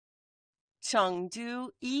Chengdu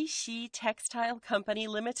YIXI Textile Company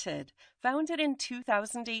Limited, founded in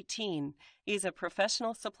 2018, is a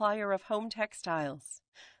professional supplier of home textiles.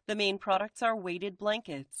 The main products are weighted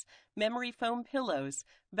blankets, memory foam pillows,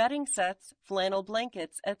 bedding sets, flannel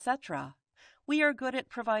blankets, etc. We are good at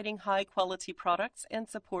providing high-quality products and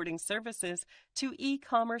supporting services to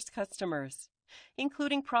e-commerce customers,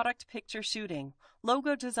 including product picture shooting,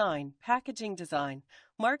 logo design, packaging design,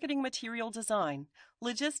 marketing material design,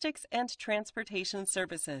 logistics and transportation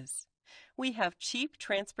services. We have cheap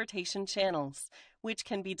transportation channels, which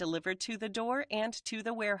can be delivered to the door and to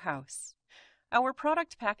the warehouse. Our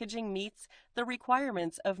product packaging meets the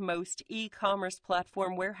requirements of most e-commerce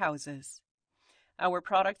platform warehouses. Our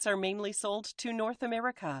products are mainly sold to North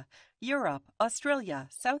America, Europe, Australia,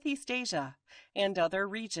 Southeast Asia, and other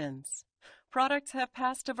regions. Products have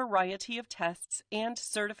passed a variety of tests and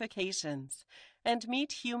certifications and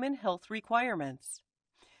meet human health requirements.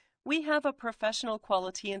 We have a professional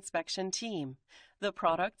quality inspection team. The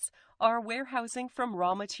products are warehousing from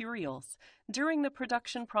raw materials. During the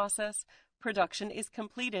production process, production is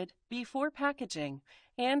completed before packaging,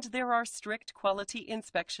 and there are strict quality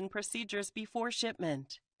inspection procedures before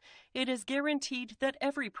shipment. It is guaranteed that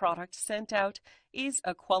every product sent out is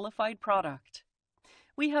a qualified product.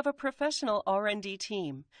 We have a professional R&D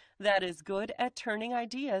team that is good at turning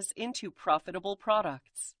ideas into profitable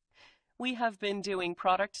products. We have been doing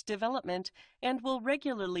product development and will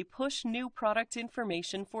regularly push new product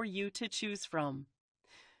information for you to choose from.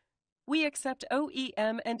 We accept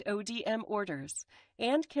OEM and ODM orders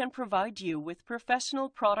and can provide you with professional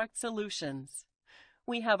product solutions.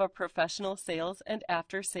 We have a professional sales and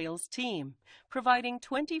after-sales team providing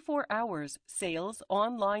 24 hours sales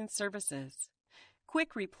online services.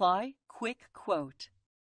 Quick reply, quick quote.